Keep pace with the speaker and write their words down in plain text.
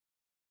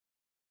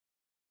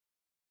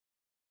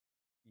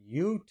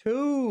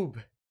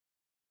YouTube.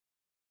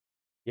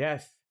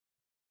 Yes,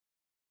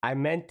 I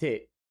meant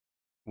it.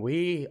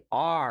 We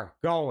are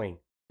going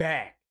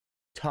back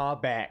to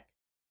back.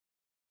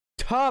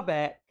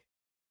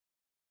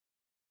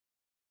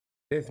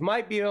 This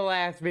might be the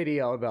last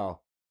video though.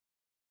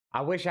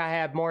 I wish I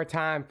had more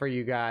time for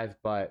you guys,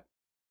 but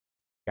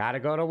gotta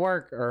go to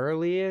work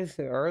early in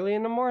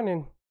the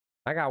morning.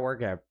 I got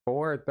work at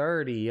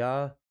 4:30,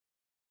 y'all.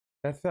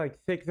 That's like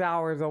 6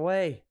 hours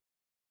away.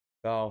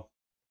 So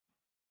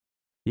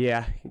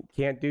yeah,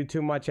 can't do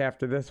too much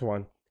after this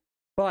one.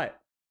 But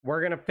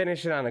we're gonna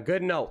finish it on a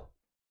good note.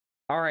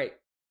 All right,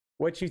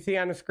 what you see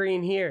on the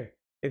screen here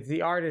is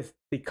the artist,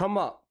 the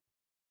Comeup.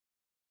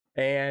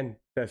 And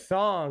the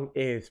song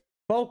is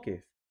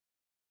Focus.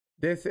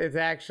 This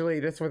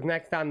was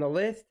next on the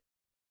list,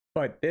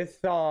 but this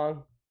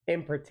song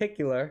in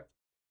particular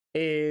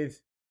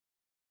is,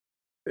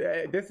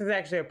 this is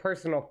actually a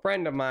personal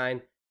friend of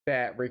mine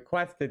that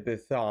requested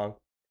this song.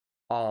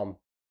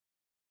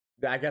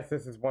 I guess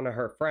this is one of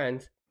her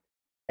friends,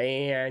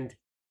 and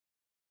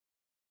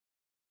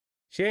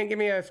she didn't give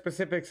me a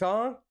specific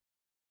song,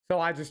 so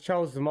I just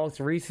chose the most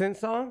recent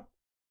song.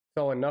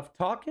 So enough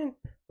talking,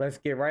 let's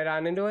get right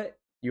on into it.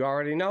 You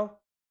already know,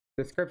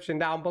 description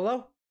down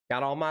below,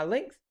 got all my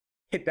links.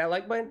 Hit that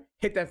like button,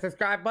 hit that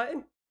subscribe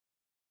button,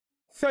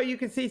 so you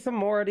can see some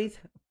more of these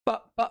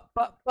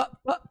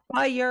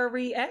fire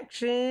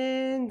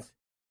reactions.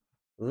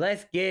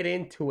 Let's get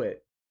into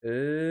it.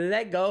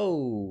 Let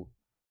go.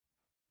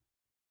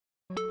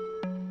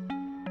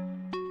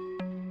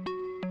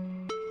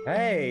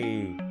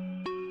 Hey,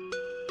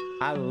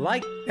 I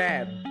like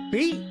that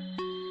beat.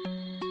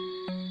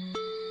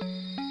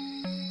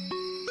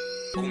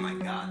 Oh my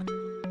god.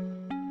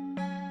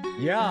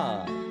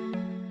 Yeah.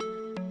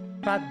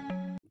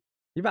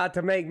 You about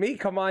to make me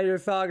come on your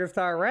song and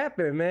start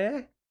rapping,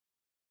 man.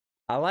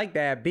 I like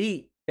that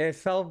beat.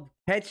 It's so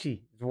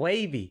catchy. It's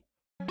wavy.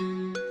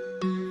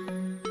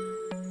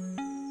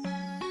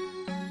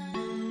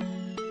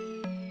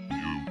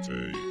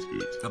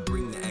 I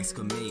bring the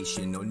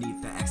exclamation, no need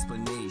for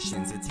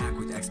explanations. Attack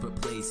with expert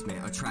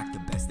placement, attract the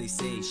best, they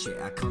say shit.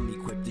 I come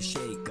equipped to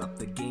shake up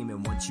the game,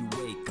 and once you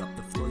wake up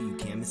the flow, you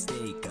can't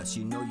mistake us.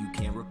 You know you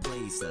can't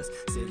replace us.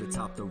 Sit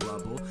atop the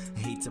rubble,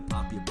 hate to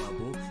pop your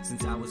bubble.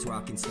 Since I was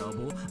rocking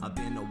stubble, I've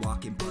been a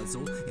walking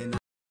puzzle. And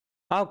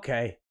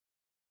okay,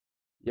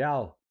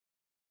 yo,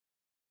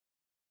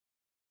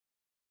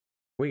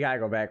 we gotta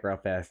go back real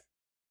fast.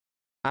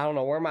 I don't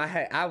know where my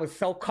head, I was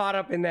so caught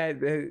up in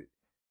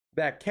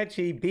that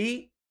catchy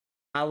beat.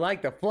 I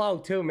like the flow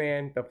too,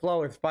 man. The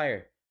flow is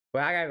fire.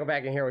 But I gotta go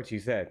back and hear what you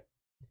said.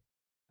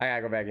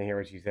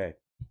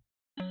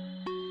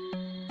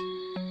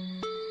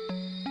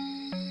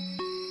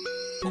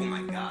 Oh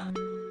my god.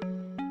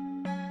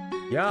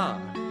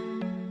 Yeah.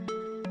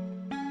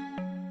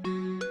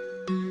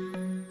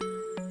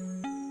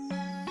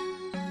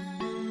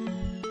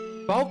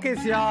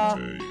 Focus, y'all.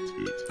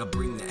 I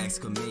bring the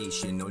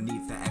exclamation, no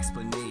need for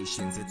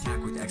explanations.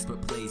 Attack with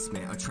expert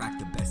placement, attract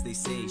the best, they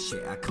say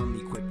shit. I come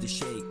equipped to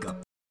shake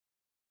up.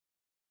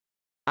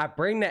 I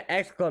bring the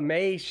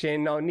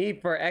exclamation, no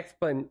need for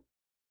explanation.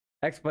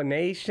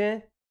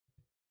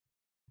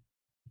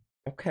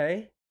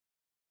 Okay.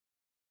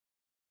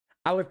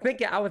 I was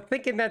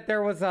thinking that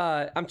there was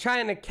a, I'm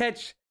trying to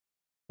catch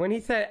when he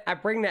said I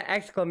bring the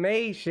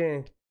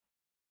exclamation.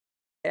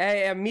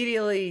 It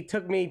immediately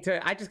took me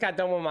to, I just got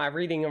done with my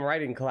reading and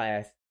writing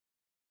class.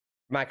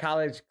 My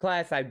college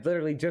class, I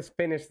literally just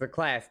finished the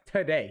class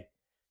today.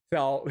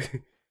 So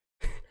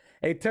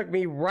it took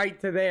me right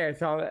to there.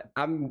 So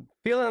I'm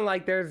feeling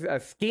like there's a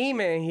scheme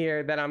in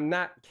here that I'm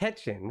not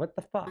catching. What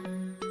the fuck?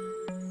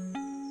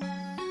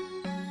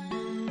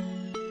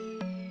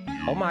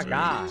 Oh my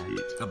god.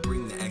 I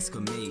bring the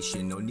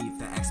exclamation, no need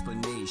for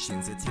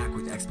explanations. Attack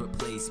with expert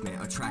placement,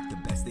 attract the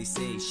best, they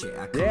say shit.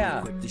 I come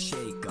equipped to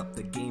shake up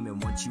the game,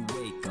 and once you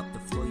wake up the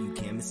flow, you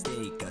can't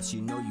mistake us.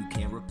 You know you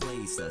can't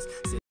replace us.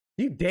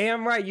 You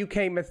damn right you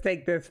can't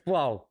mistake this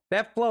flow.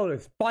 That flow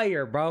is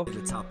fire, bro. At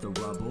the top the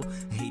rubble,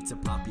 hate to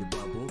pop your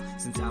bubble.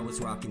 Since I was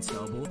rocking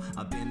stubble,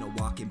 I've been a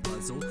walking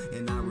puzzle,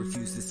 and I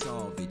refuse to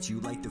solve it.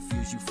 You like the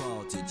fuse, you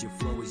faulted. Your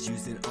flow is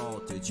used and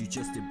altered. You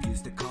just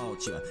abused the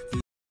culture.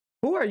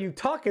 Who are you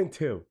talking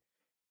to?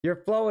 Your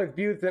flow is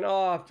abused and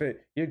off.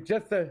 You're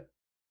just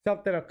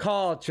something of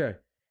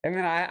culture. And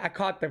then I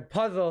caught the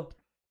puzzle.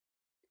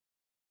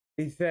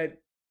 He said,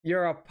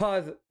 you're a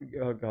puzzle.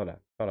 Oh, hold on.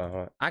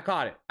 I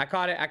caught it.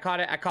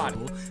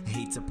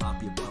 Hate to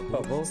pop your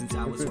bubble. Since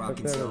I was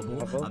rocking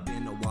stubble, I've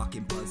been a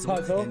walking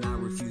puzzle, and I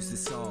refuse to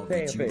solve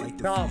it. You like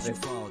the fuse, you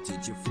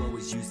faulted. Your flow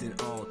is used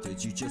and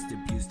altered. You just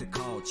abused the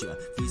culture.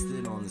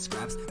 Feasted on the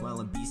scraps while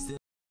I'm beasted.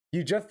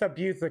 You just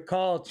abused the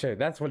culture.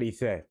 That's what he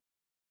said.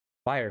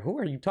 Fire. Who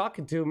are you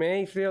talking to,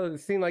 man? It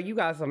seems like you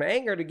got some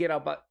anger to get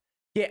out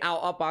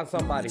up on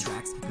somebody.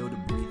 Tracks, go to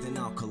breathe and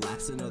I'll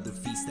collapse. Another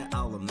feast that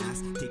I'll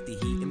amass. Take the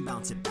heat and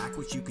bounce it back.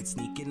 What you could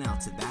sneak in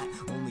out to that.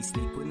 Only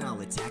sneak when I'll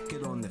attack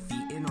it on the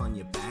feet and on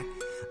your back.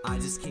 I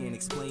just can't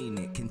explain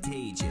it.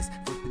 Contagious.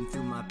 Flipping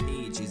through my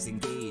pages.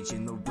 Engage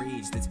in the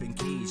rage that's been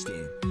caged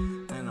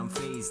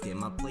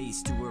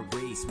place to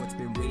erase what's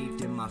been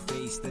waved in my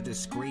face, the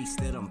disgrace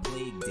that I'm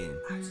plagued in.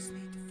 I just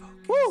need to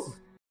focus. Woo!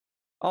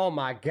 Oh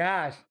my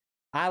gosh.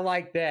 I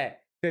like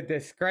that. The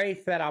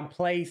disgrace that I'm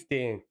placed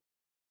in.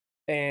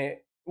 And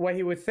what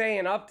he was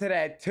saying up to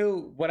that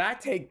too, what I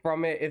take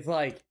from it is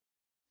like,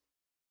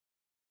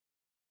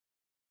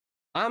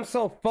 I'm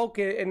so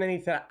focused. And then he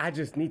said, I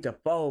just need to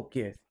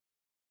focus.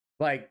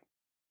 Like,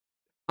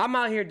 I'm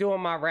out here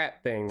doing my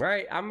rap thing,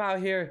 right? I'm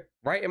out here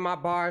writing my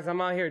bars. I'm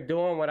out here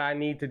doing what I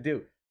need to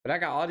do. But I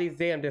got all these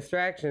damn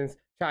distractions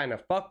trying to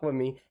fuck with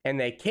me, and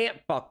they can't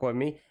fuck with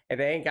me, and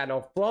they ain't got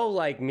no flow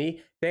like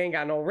me. They ain't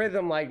got no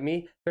rhythm like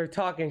me. They're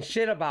talking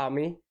shit about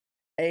me,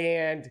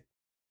 and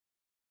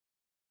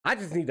I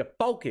just need to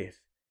focus.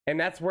 And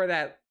that's where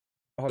that,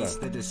 hold on. It's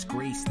the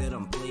disgrace that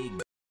I'm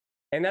plagued.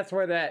 And that's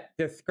where that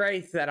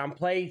disgrace that I'm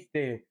placed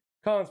in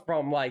comes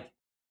from. Like,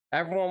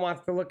 everyone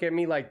wants to look at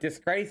me like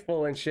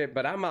disgraceful and shit,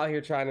 but I'm out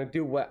here trying to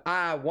do what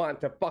I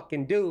want to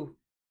fucking do,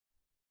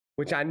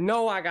 which I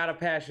know I got a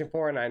passion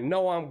for and I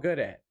know I'm good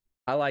at.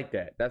 I like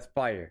that. That's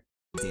fire.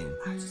 I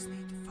just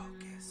need to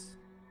focus.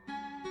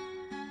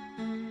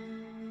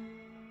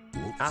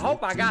 I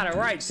hope I got it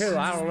right too.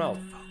 I don't know.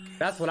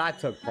 That's what I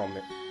took from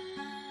it.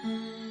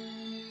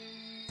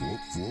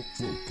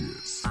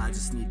 Focus. I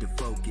just need to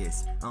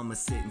focus. I'ma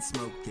sit and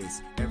smoke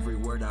this. Every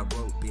word I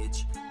wrote,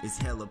 bitch, is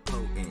hella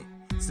potent.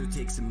 So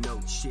take some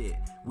notes, shit.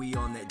 We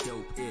on that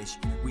dope-ish.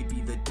 We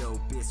be the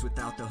dopest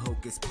without the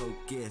hocus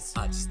pocus.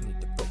 I just need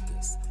to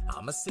focus.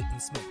 I'ma sit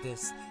and smoke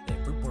this.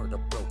 Every word I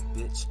wrote,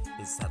 bitch,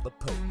 is hella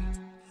potent.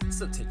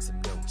 So take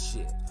some notes,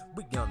 shit.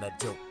 We on that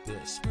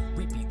dope-ish.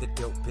 We be the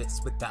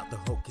dopest without the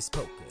hocus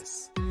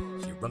pocus.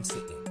 Here I'm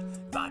sitting,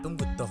 vibing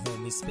with the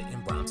homies,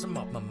 spitting rhymes from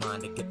off my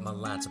mind to get my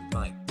lines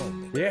right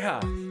only.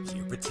 Yeah.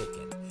 Here we're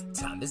ticking.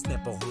 Time is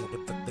never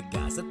holding, but the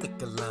guys at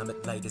the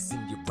alignment lighters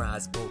in your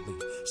eyes boldly.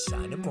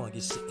 Shining while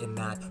you're shitting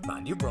out.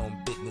 Mind your own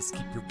business,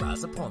 keep your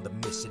eyes upon the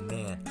mission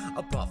and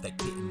above that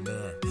kitten,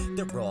 man.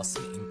 They're all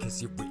smitten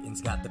cause your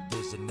written's got the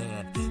vision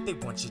and they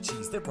want your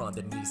cheese, they're on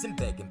their knees and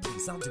begging,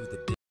 please, I'll do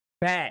the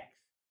Facts.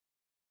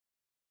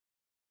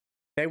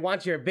 They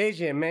want your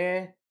vision,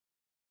 man.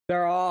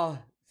 They're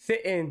all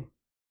sitting,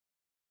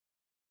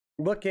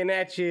 looking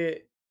at you.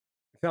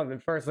 Something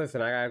first,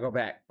 listen, I gotta go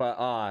back.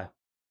 But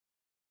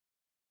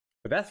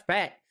that's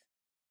facts.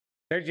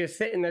 They're just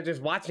sitting there,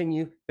 just watching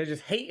you. They're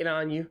just hating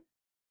on you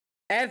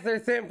as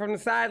they're sitting from the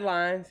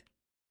sidelines,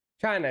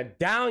 trying to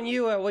down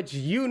you at what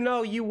you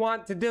know you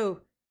want to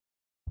do.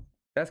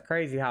 That's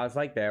crazy how it's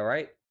like that,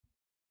 right?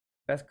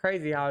 That's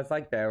crazy how it's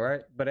like that,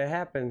 right? But it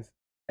happens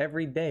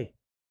every day.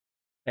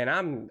 And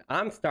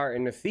I'm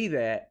starting to see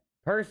that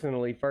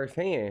personally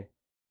firsthand.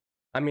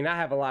 I mean, I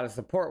have a lot of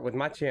support with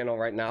my channel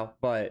right now,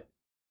 but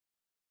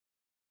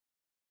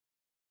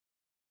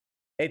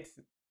it's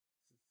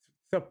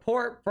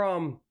support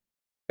from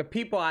the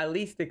people I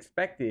least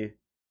expected.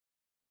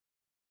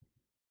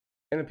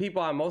 And the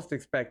people I most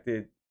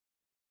expected,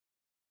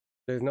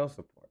 there's no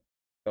support.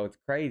 So it's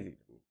crazy to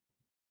me.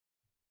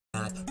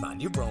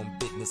 Mind your own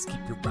business, keep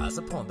your eyes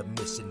upon the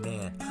mission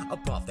and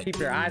above that. Keep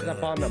your eyes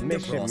up on the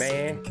mission,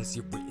 man. Cause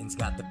your written's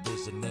got the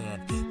vision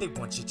and they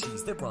want your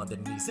cheese, they're on their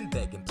knees and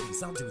begging,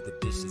 please, I'll do the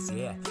dishes,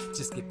 yeah.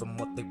 Just give them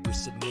what they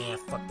wishing, yeah.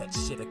 Fuck that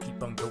shit, I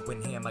keep on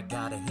going ham, I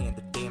got a hand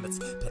of damn it's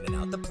penning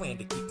out the plan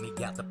to keep me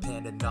out the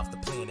pen and off the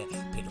planet.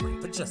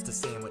 Catering for just a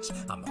sandwich,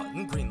 I'm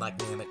hunting green like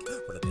Namek.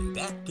 What are they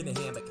back in a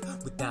hammock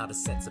without a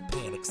sense of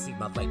panic? See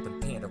my life in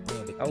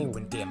panoramic view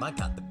and damn, I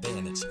got the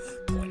vantage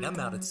point. I'm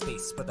out in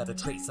space without a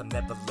trace, I'm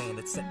never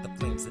landed. Set the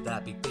flames that I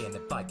be fanning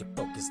if I get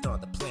focused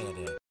on the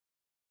planet.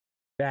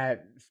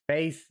 That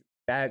space,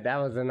 that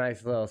was a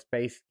nice little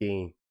space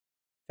scheme.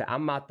 So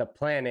I'm out the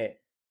planet.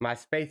 My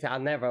space, I'll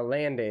never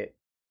land it.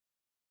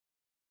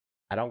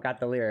 I don't got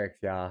the lyrics,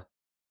 y'all.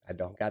 I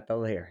don't got the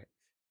lyrics.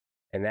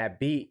 And that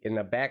beat in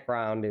the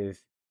background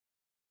is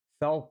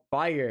so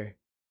fire.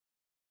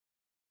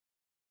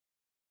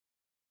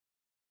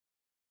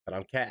 But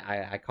I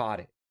caught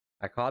it.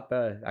 I caught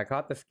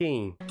the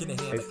scheme.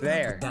 It's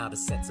there. Without a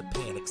sense of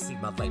panic, see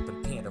my life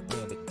in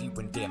panoramic view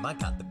and damn, I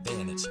got the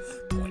vantage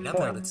point. I'm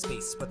out in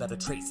space without a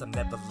trace, I'm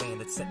never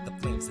landed. Set the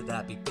flames that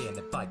I be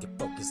fanning if I get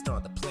focused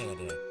on the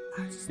planet.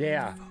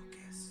 Yeah.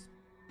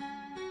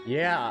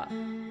 Yeah.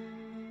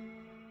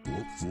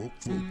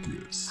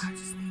 Focus. I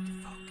just need to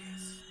focus.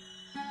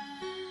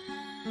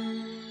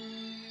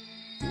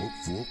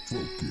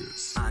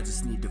 I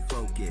just need to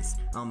focus.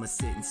 I'ma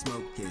sit and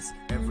smoke this.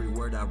 Every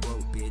word I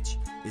wrote, bitch,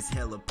 is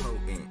hella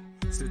potent.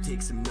 So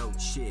take some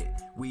notes, shit.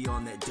 We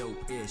on that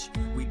dope-ish.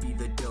 We be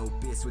the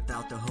dopest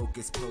without the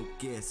hocus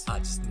pocus. I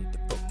just need to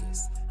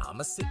focus.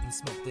 I'ma sit and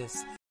smoke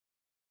this.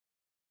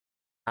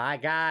 I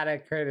gotta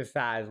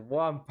criticize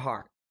one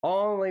part.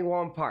 Only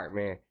one part,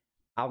 man.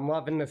 I'm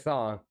loving the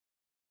song.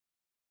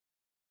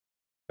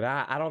 But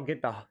I don't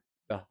get the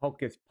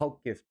hocus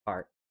pocus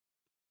part.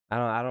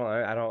 I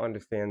don't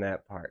understand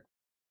that part.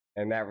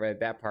 And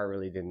that part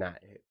really did not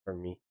hit for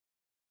me.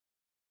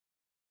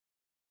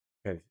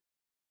 Because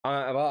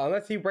Well,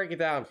 unless you break it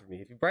down for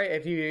me.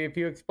 If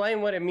you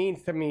explain what it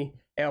means to me,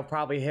 it'll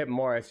probably hit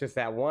more. It's just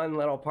that one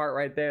little part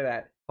right there,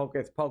 that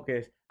hocus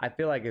pocus. I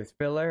feel like it's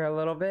filler a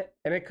little bit,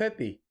 and it could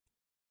be.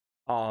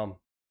 But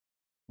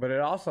it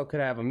also could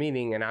have a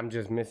meaning, and I'm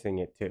just missing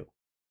it too.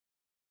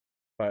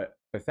 But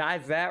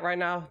besides that, right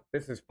now,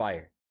 this is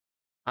fire.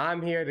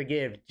 I'm here to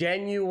give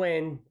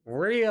genuine,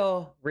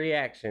 real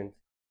reactions.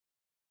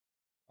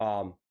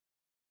 And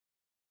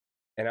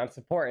I'm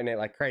supporting it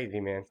like crazy,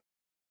 man.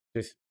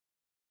 Just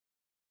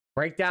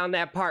break down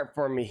that part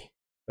for me.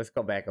 Let's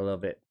go back a little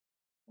bit.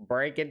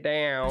 Break it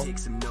down. Take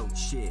some note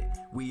shit.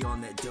 We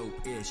on that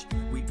dope-ish.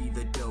 We be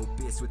the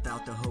dopest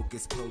without the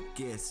hocus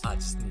pocus. I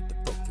just need to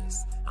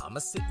focus. I'ma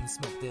sit and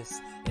smoke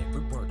this.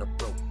 Every word I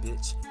wrote,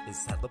 bitch,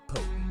 is hella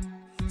potent.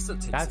 So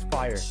take That's some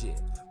fire. shit.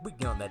 We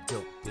on that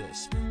dope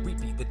bitch. We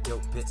be the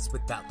dopest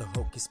without the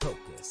hocus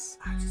pocus.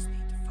 I just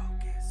need to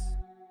focus.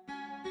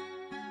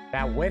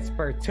 That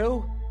whisper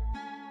too.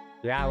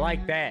 Yeah, I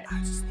like that. I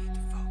just need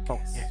to focus.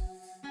 Focus.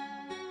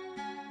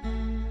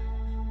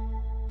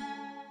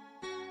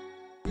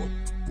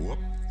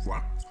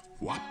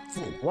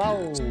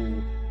 Whoa.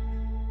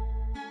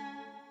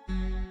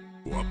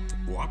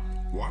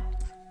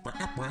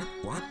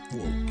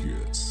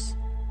 Focus.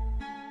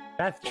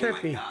 That's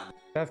trippy.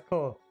 That's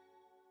cool.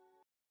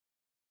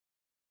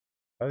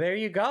 Oh, there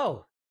you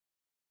go.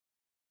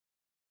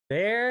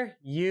 There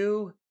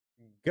you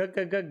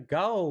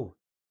go.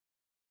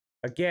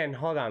 Again,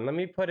 hold on. Let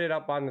me put it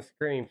up on the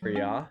screen for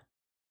y'all.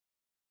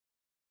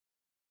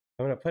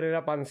 I'm going to put it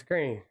up on the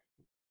screen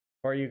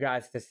for you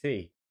guys to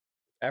see.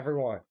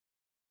 Everyone,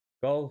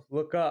 go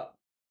look up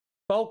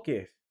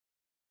Focus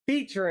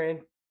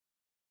featuring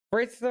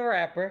Frittz the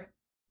rapper.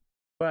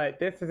 But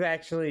this is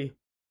actually,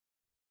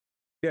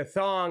 the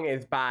song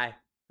is by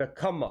the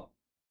Comeup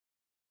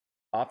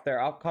off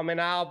their upcoming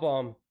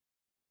album,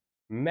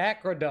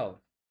 Macrodose.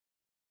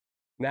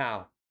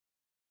 Now,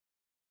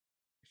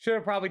 should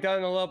have probably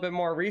done a little bit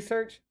more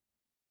research,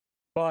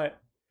 but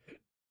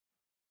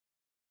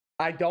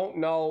I don't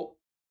know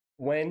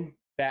when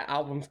that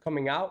album's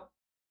coming out.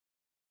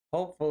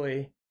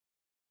 Hopefully,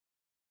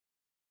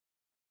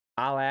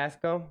 I'll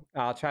ask them.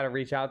 I'll try to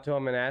reach out to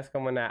them and ask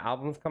them when that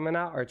album's coming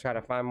out, or try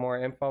to find more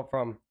info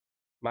from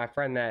my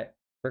friend that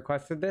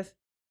requested this.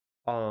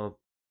 So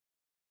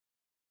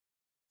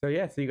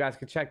yeah, so you guys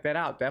can check that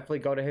out. Definitely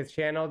go to his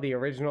channel. The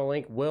original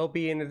link will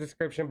be in the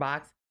description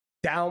box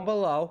down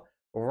below,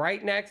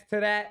 right next to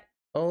that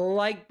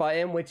like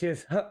button, which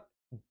is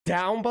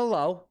down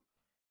below.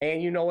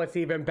 And you know what's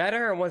even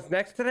better and what's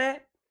next to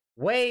that?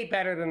 Way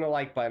better than the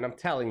like button. I'm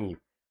telling you.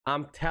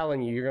 I'm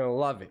telling you, you're going to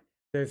love it.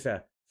 There's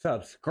a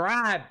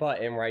subscribe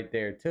button right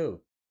there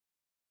too.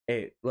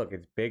 Look,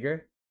 it's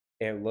bigger.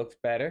 It looks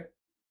better.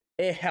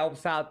 It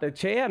helps out the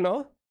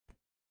channel.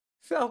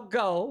 So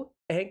go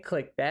and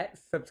click that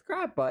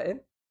subscribe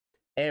button.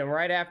 And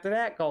right after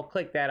that, go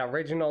click that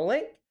original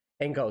link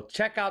and go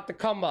check out the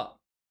Comeup.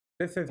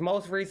 This is his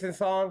most recent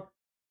song,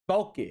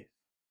 Focus.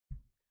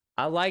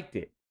 I liked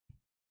it.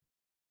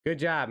 Good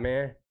job,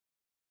 man.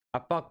 I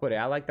fuck with it.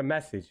 I like the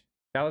message.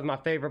 That was my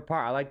favorite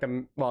part. I like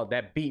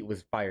that beat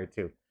was fire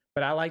too.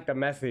 But I like the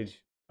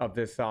message of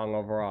this song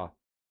overall.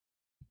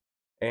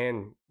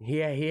 And he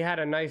had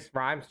a nice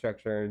rhyme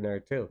structure in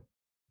there too.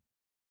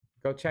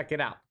 Go check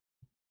it out.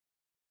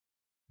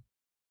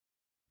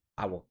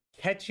 I will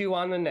catch you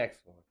on the next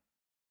one.